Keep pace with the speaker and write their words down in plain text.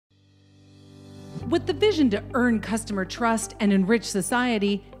With the vision to earn customer trust and enrich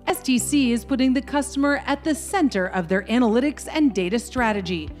society, STC is putting the customer at the center of their analytics and data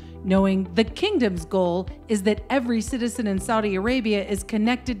strategy, knowing the kingdom's goal is that every citizen in Saudi Arabia is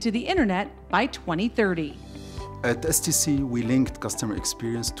connected to the internet by 2030. At STC, we linked customer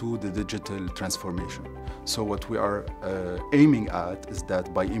experience to the digital transformation. So what we are aiming at is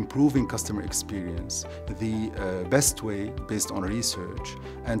that by improving customer experience, the best way, based on research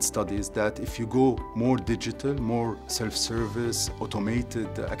and studies, that if you go more digital, more self-service,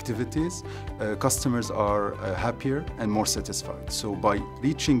 automated activities, customers are happier and more satisfied. So by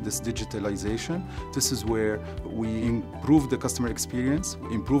reaching this digitalization, this is where we improve the customer experience,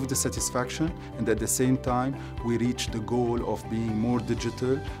 we improve the satisfaction, and at the same time, we reach the goal of being more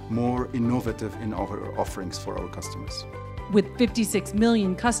digital, more innovative in our offerings for our customers. With 56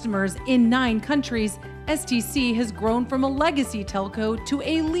 million customers in 9 countries, STC has grown from a legacy telco to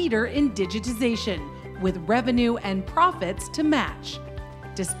a leader in digitization, with revenue and profits to match.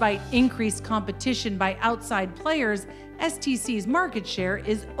 Despite increased competition by outside players, STC's market share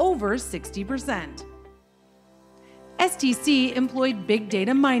is over 60%. STC employed big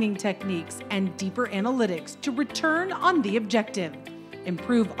data mining techniques and deeper analytics to return on the objective,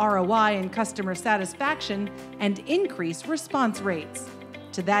 improve ROI and customer satisfaction, and increase response rates.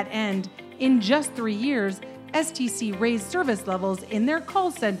 To that end, in just 3 years, STC raised service levels in their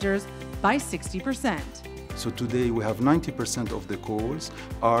call centers by 60%. So today we have 90% of the calls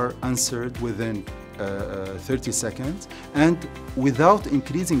are answered within 30 seconds and without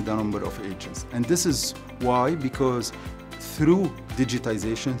increasing the number of agents. And this is why, because through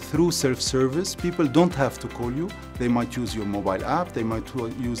digitization, through self-service, people don't have to call you. They might use your mobile app, they might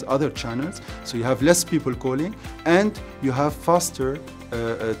use other channels. So you have less people calling and you have faster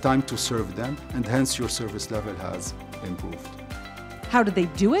time to serve them, and hence your service level has improved. How do they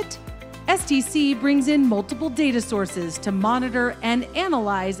do it? STC brings in multiple data sources to monitor and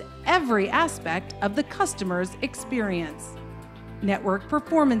analyze every aspect of the customer's experience. Network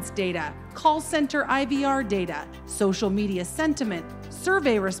performance data, call center IVR data, social media sentiment,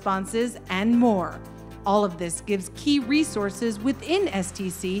 survey responses, and more. All of this gives key resources within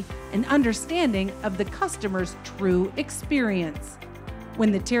STC an understanding of the customer's true experience.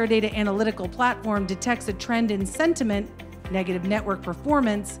 When the Teradata analytical platform detects a trend in sentiment, negative network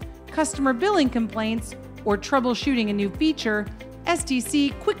performance, customer billing complaints, or troubleshooting a new feature,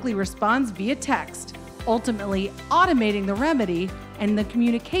 STC quickly responds via text, ultimately automating the remedy and the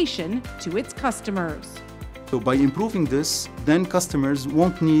communication to its customers. So by improving this, then customers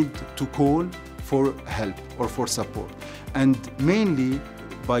won't need to call for help or for support. And mainly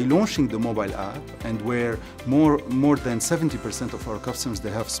by launching the mobile app, and where more than 70% of our customers,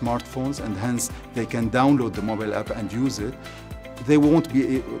 they have smartphones, and hence they can download the mobile app and use it, they won't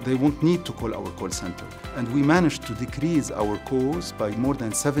need to call our call center. And we managed to decrease our calls by more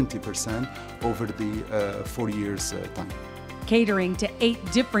than 70% over the 4 years time. Catering to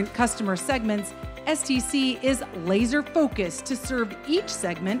 8 different customer segments, STC is laser focused to serve each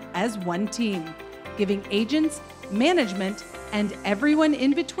segment as one team, giving agents, management, and everyone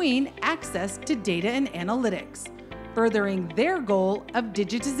in between access to data and analytics, furthering their goal of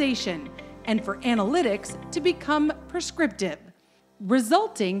digitization and for analytics to become prescriptive,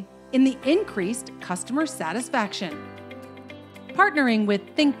 resulting in the increased customer satisfaction. Partnering with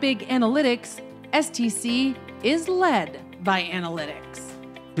Think Big Analytics, STC is led by analytics.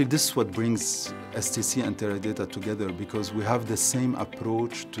 This is what brings STC and Teradata together, because we have the same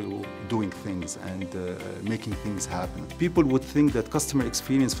approach to doing things and making things happen. People would think that customer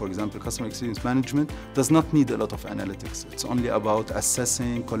experience, for example, customer experience management, does not need a lot of analytics. It's only about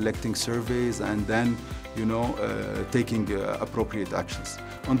assessing, collecting surveys, and then, taking appropriate actions.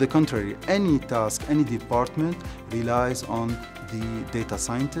 On the contrary, any task, any department relies on the data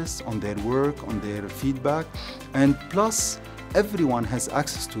scientists, on their work, on their feedback, and plus, everyone has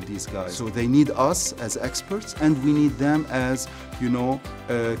access to these guys. So they need us as experts, and we need them as,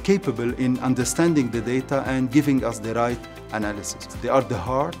 capable in understanding the data and giving us the right analysis. They are the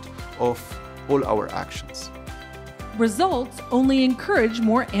heart of all our actions. Results only encourage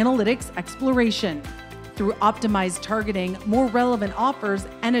more analytics exploration. Through optimized targeting, more relevant offers,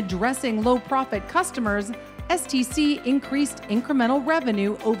 and addressing low-profit customers, STC increased incremental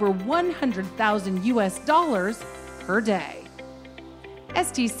revenue over $100,000 per day.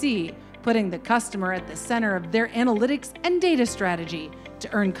 STC, putting the customer at the center of their analytics and data strategy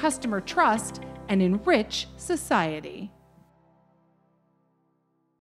to earn customer trust and enrich society.